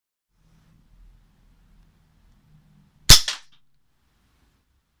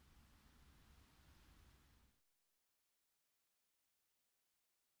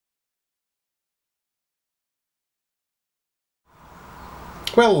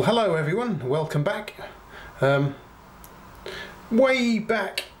Well, hello everyone, welcome back. Way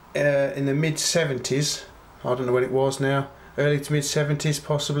back in the mid-70s, I don't know when it was now, early to mid-70s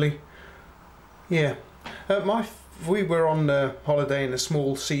possibly. Yeah, we were on holiday in a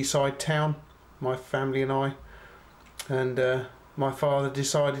small seaside town, my family and I, and my father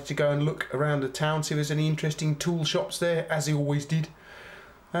decided to go and look around the town, see if there's any interesting tool shops there, as he always did.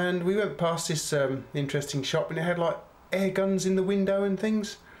 And we went past this interesting shop, and it had like air guns in the window and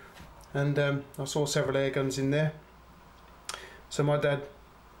things, and I saw several air guns in there. So my dad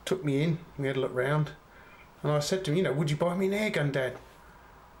took me in, we had a look round, and I said to him, you know, would you buy me an air gun, Dad?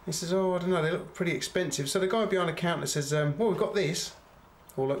 He says, oh, I don't know, they look pretty expensive. So the guy behind the counter says, well, we've got this.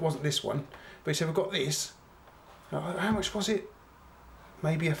 Well, it wasn't this one, but he said, we've got this. How much was it?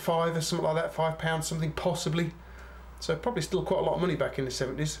 Maybe a £5 or something like that, £5 something possibly. So probably still quite a lot of money back in the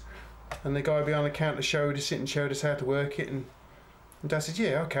 70s. And the guy behind the counter showed us how to work it, and Dad said,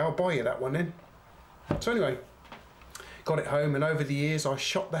 yeah, okay, I'll buy you that one then. So anyway, got it home, and over the years I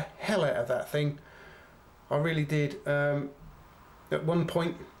shot the hell out of that thing. I really did. At one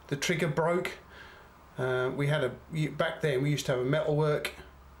point the trigger broke. Back then we used to have a metalwork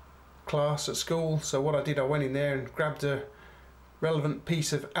class at school, so what I did, I went in there and grabbed a relevant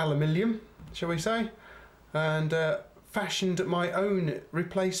piece of aluminium, shall we say, and fashioned my own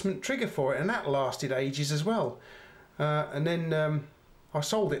replacement trigger for it, and that lasted ages as well. And then I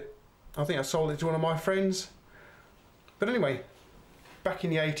sold it. I think I sold it to one of my friends. But anyway, back in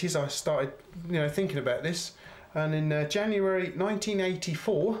the 80s I started, thinking about this, and in January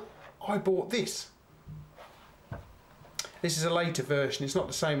 1984 I bought this. This is a later version. It's not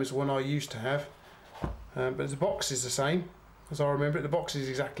the same as the one I used to have, but the box is the same, as I remember it. The box is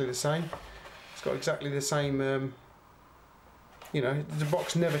exactly the same. It's got exactly the same, the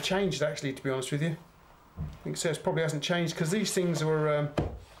box never changed actually, to be honest with you. I think so. It probably hasn't changed, because these things were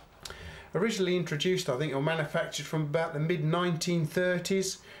originally introduced, I think, or manufactured from about the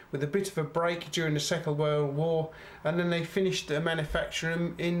mid-1930s, with a bit of a break during the Second World War, and then they finished manufacturing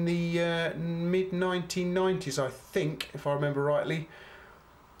them in the mid-1990s, I think, if I remember rightly.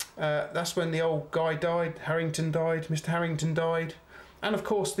 That's when the old guy died, Mr. Harrington died, and of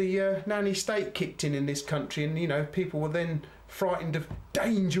course the nanny state kicked in this country, and people were then frightened of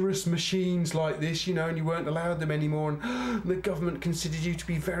dangerous machines like this, and you weren't allowed them anymore, and the government considered you to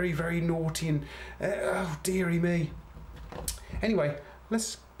be very, very naughty, and oh dearie me. Anyway,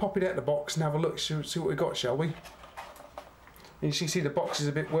 let's pop it out of the box and have a look, see what we got, shall we? And you can see the box is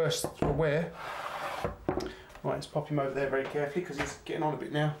a bit worse for wear. Right, let's pop him over there very carefully, because he's getting on a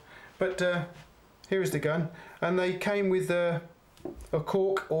bit now. But here is the gun, and they came with a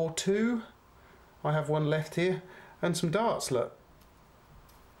cork or two. I have one left here, and some darts, look.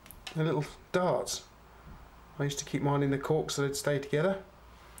 The little darts. I used to keep mine in the cork so they'd stay together.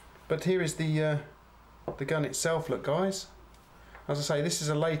 But here is the gun itself, look guys. As I say, this is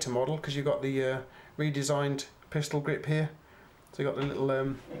a later model, because you've got the redesigned pistol grip here. So you've got the little,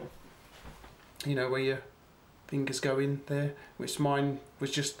 where your fingers go in there, which mine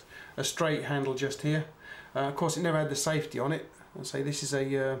was just a straight handle just here. Of course it never had the safety on it. I'll say this is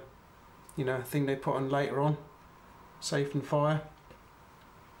a thing they put on later on. Safe and fire.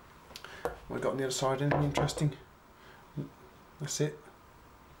 What we got on the other side, anything interesting? That's it.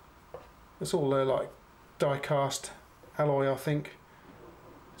 It's all like die cast alloy, I think.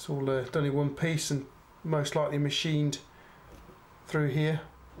 It's all done in one piece and most likely machined through here.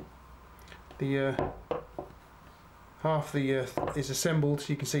 The half is assembled.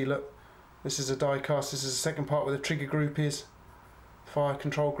 You can see, look, this is a die cast. This is the second part where the trigger group is. Fire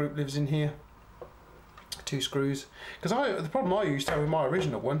control group lives in here. 2 screws, because the problem I used to have with my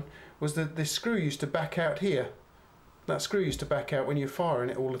original one was that the screw used to back out here. That screw used to back out when you're firing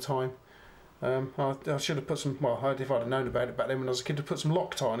it all the time. I should have put some, well, if I'd have known about it back then when I was a kid, to put some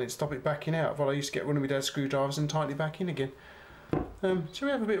Loctite on it to stop it backing out. But I used to get one of my dad's screwdrivers and tighten it back in again. Shall we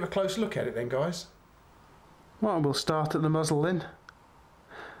have a bit of a close look at it then, guys? Right, we'll start at the muzzle then.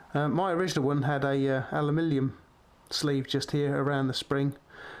 My original one had a aluminium sleeve just here around the spring,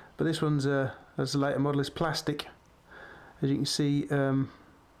 but this one's as the later model is plastic, as you can see. I don't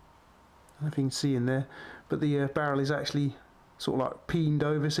know if you can see in there, but the barrel is actually sort of like peened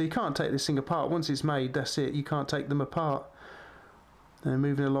over, so you can't take this thing apart. Once it's made, that's it, you can't take them apart. And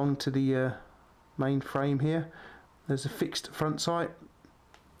moving along to the main frame here, there's a fixed front sight.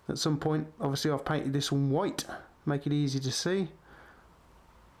 At some point, obviously I've painted this one white, make it easy to see.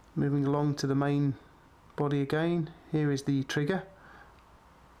 Moving along to the main body again, here is the trigger.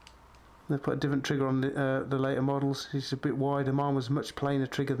 They've put a different trigger on the later models. It's a bit wider. Mine was a much plainer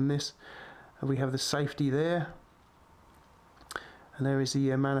trigger than this. And we have the safety there. And there is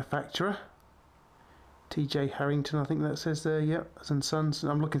the manufacturer, TJ Harrington, I think that says there. Yep, and Sons.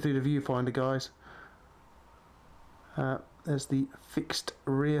 I'm looking through the viewfinder, guys. There's the fixed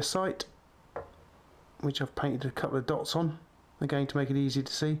rear sight, which I've painted a couple of dots on, again to make it easy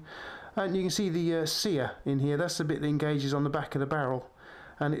to see. And you can see the sear in here. That's the bit that engages on the back of the barrel.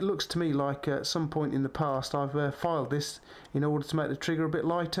 And it looks to me like at some point in the past I've filed this in order to make the trigger a bit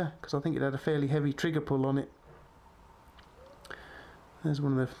lighter, because I think it had a fairly heavy trigger pull on it. There's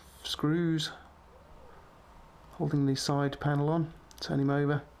one of the screws holding the side panel on. Turn him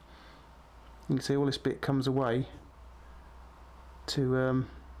over. You can see all this bit comes away to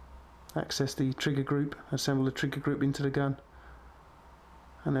access the trigger group, assemble the trigger group into the gun.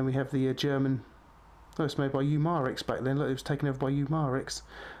 And then we have the German, oh, it's made by Umarex back then. Look, it was taken over by Umarex.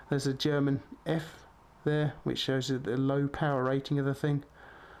 There's a German F there, which shows the low power rating of the thing.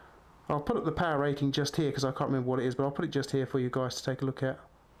 I'll put up the power rating just here because I can't remember what it is, but I'll put it just here for you guys to take a look at.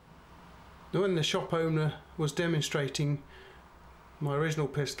 When the shop owner was demonstrating my original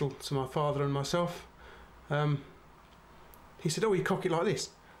pistol to my father and myself, he said, "Oh, you cock it like this."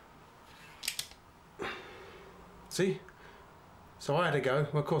 See? So I had a go.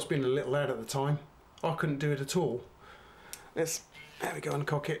 Well, of course, being a little lad at the time, I couldn't do it at all. There we go,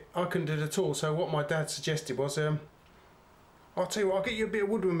 uncock it. I couldn't do it at all. So what my dad suggested was, I'll tell you what, I'll get you a bit of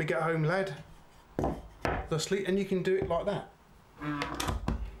wood when we get home, lad. Thusly, and you can do it like that.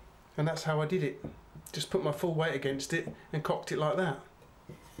 And that's how I did it. Just put my full weight against it and cocked it like that.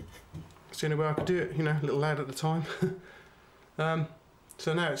 It's the only way I could do it, you know, little lad at the time.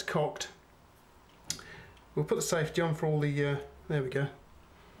 So now it's cocked. We'll put the safety on for all the, there we go,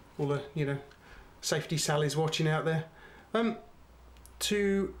 all the, you know, safety Sally's watching out there.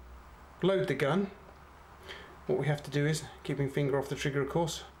 To load the gun, what we have to do is, keeping finger off the trigger of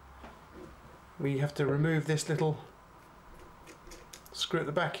course, we have to remove this little screw at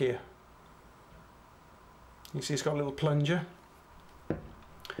the back here. You see it's got a little plunger,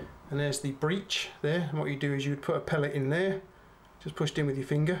 and there's the breech there. And what you do is you would put a pellet in there, just pushed in with your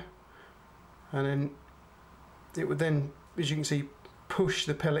finger, and then it would then, as you can see, push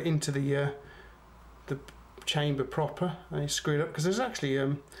the pellet into the chamber proper, and you screw it up, because there's actually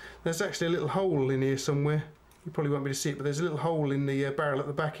a little hole in here somewhere. You probably won't be able to see it, but there's a little hole in the barrel at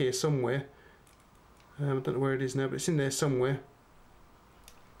the back here somewhere. I don't know where it is now, but it's in there somewhere.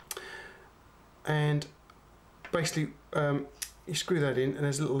 And basically you screw that in, and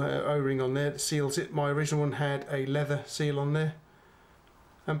there's a little O-ring on there that seals it. My original one had a leather seal on there,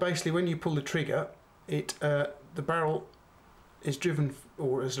 and basically when you pull the trigger, the barrel is driven,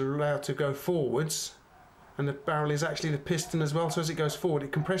 or is allowed to go forwards, and the barrel is actually the piston as well. So as it goes forward,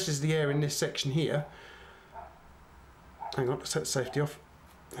 it compresses the air in this section here. Hang on, to set the safety off.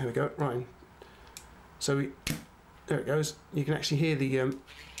 There we go, right in. So there it goes. You can actually hear the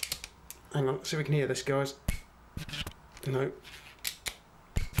hang on, see if we can hear this, guys. No.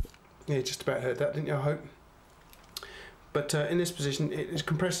 Yeah, just about heard that, didn't you, I hope? But in this position, it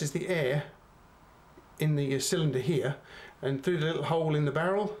compresses the air in the cylinder here, and through the little hole in the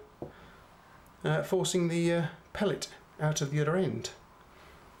barrel, forcing the pellet out of the other end.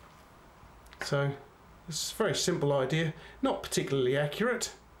 So it's a very simple idea, not particularly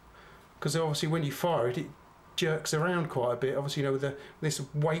accurate, because obviously when you fire it, it jerks around quite a bit. Obviously, you know, with this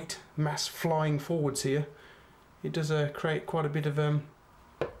weight mass flying forwards here, it does create quite a bit of a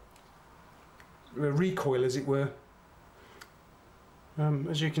recoil, as it were.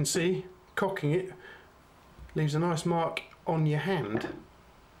 As you can see, cocking it leaves a nice mark on your hand.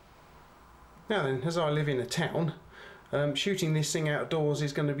 Now then, as I live in a town, shooting this thing outdoors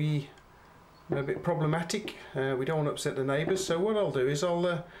is going to be a bit problematic. We don't want to upset the neighbours, so what I'll do is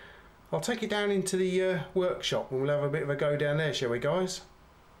I'll take it down into the workshop, and we'll have a bit of a go down there, shall we, guys?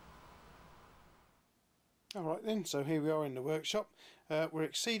 Alright then, so here we are in the workshop. We're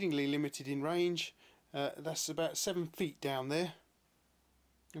exceedingly limited in range. That's about 7 feet down there.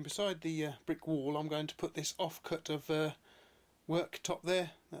 And beside the brick wall, I'm going to put this offcut of worktop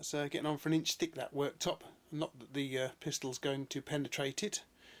there. That's getting on for an inch thick, that worktop. Not that the pistol's going to penetrate it.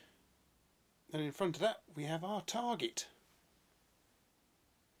 And in front of that, we have our target.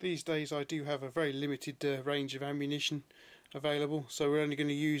 These days I do have a very limited range of ammunition available, so we're only going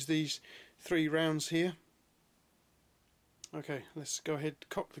to use these 3 rounds here. Okay, let's go ahead,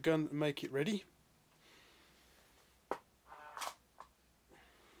 cock the gun and make it ready.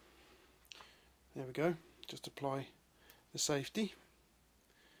 There we go, just apply the safety,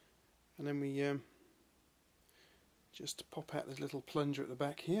 and then we just pop out this little plunger at the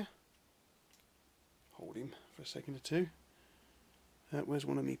back here. Hold him for a second or two. Where's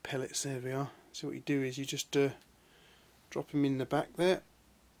one of me pellets? There we are. So what you do is you just drop him in the back there,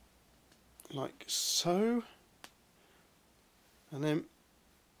 like so, and then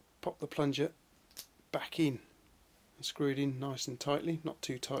pop the plunger back in and screw it in nice and tightly, not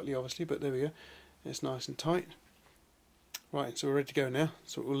too tightly obviously, but there we go, it's nice and tight. Right, so we're ready to go now.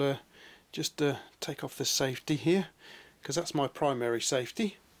 So we'll just take off the safety here, because that's my primary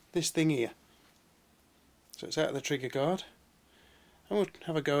safety, this thing here. So it's out of the trigger guard, and we'll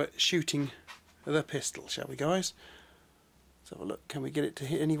have a go at shooting the pistol, shall we guys? Let's have a look, can we get it to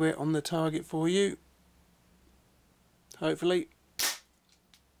hit anywhere on the target for you? Hopefully.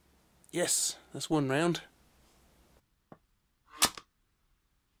 Yes, that's one round.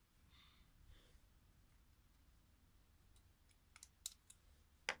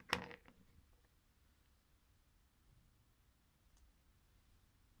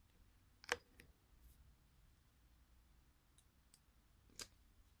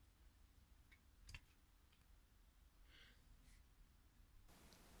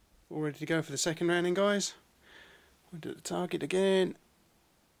 All ready to go for the second round then, guys. We'll do the target again.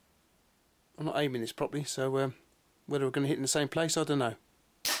 I'm not aiming this properly, so whether we're going to hit in the same place, I don't know.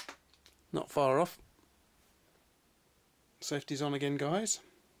 Not far off. Safety's on again, guys.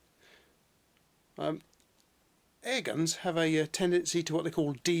 Air guns have a tendency to what they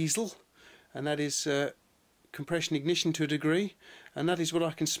call diesel, and that is compression ignition to a degree, and that is what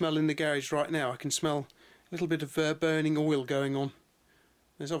I can smell in the garage right now. I can smell a little bit of burning oil going on.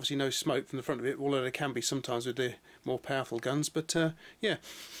 There's obviously no smoke from the front of it, although there can be sometimes with the more powerful guns, but yeah,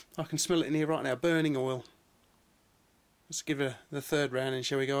 I can smell it in here right now, burning oil. Let's give it the third round in,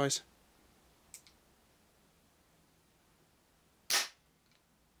 shall we guys?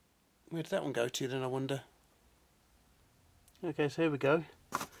 Where did that one go to then, I wonder? Okay, so here we go.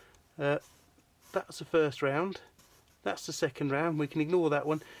 That's the first round, that's the second round, we can ignore that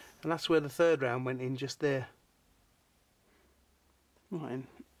one, and that's where the third round went in, just there. Right,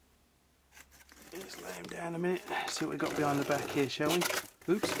 let's lay him down a minute, see what we've got behind the back here, shall we?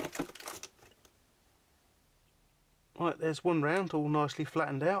 Oops. Right, there's one round, all nicely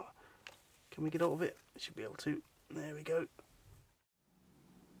flattened out. Can we get out of it? Should be able to. There we go.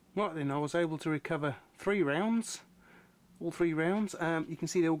 Right then, I was able to recover 3 rounds, all 3 rounds. You can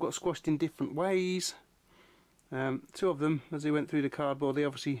see they all got squashed in different ways. 2 of them, as they went through the cardboard, they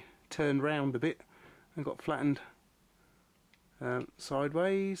obviously turned round a bit and got flattened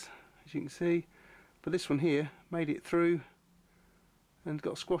sideways, as you can see, but this one here made it through and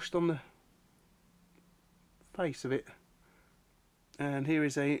got squashed on the face of it. And here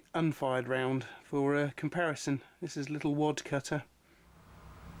is a unfired round for comparison. This is a little wad cutter.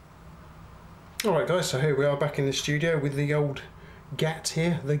 Alright guys, so here we are back in the studio with the old Gat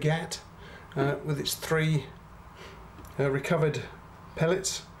here, the Gat, with its 3 recovered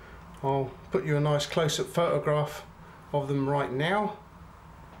pellets. I'll put you a nice close-up photograph of them right now.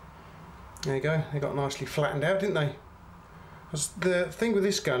 There you go, they got nicely flattened out, didn't they? The thing with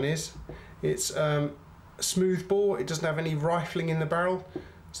this gun is it's a smooth bore, it doesn't have any rifling in the barrel,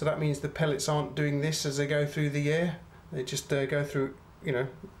 so that means the pellets aren't doing this as they go through the air. They just go through, you know,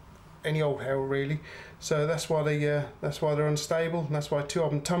 any old hell really. So that's why they're unstable, and that's why 2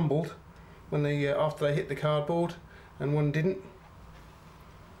 of them tumbled when they after they hit the cardboard, and 1 didn't.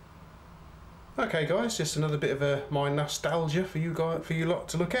 Okay guys, just another bit of my nostalgia for you lot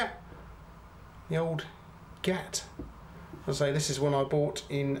to look at. The old Gat. As I say, this is one I bought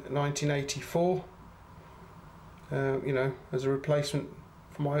in 1984. You know, as a replacement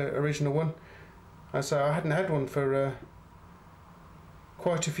for my original one. As I say, I hadn't had one for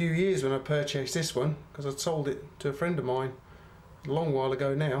quite a few years when I purchased this one, because I'd sold it to a friend of mine a long while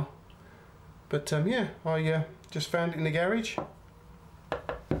ago now. But yeah, I just found it in the garage.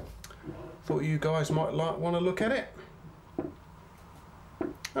 Thought you guys might want to look at it.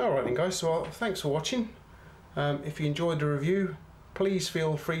 Alright then guys, so thanks for watching. If you enjoyed the review, please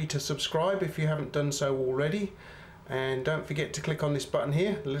feel free to subscribe if you haven't done so already, and don't forget to click on this button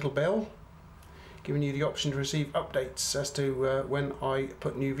here, the little bell, giving you the option to receive updates as to when I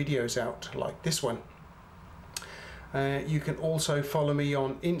put new videos out like this one. You can also follow me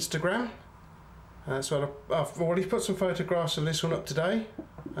on Instagram. So I've already put some photographs of this one up today.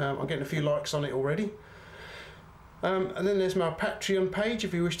 I'm getting a few likes on it already. And then there's my Patreon page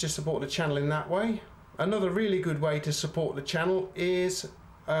if you wish to support the channel in that way. Another really good way to support the channel is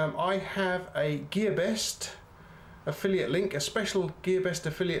I have a GearBest affiliate link, a special GearBest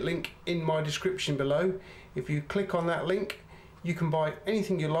affiliate link in my description below. If you click on that link, you can buy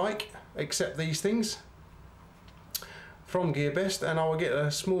anything you like except these things from GearBest, and I will get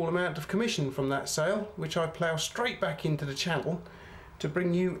a small amount of commission from that sale, which I plough straight back into the channel to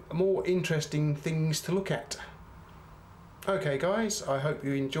bring you more interesting things to look at. Okay guys, I hope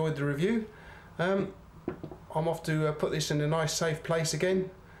you enjoyed the review. I'm off to put this in a nice safe place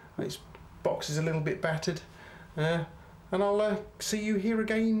again. Its box is a little bit battered. And I'll see you here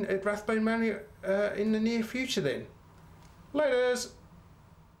again at Rathbone Manor in the near future then. Laters!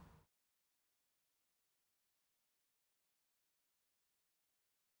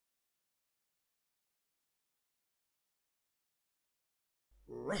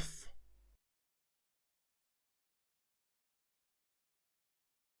 Ruff.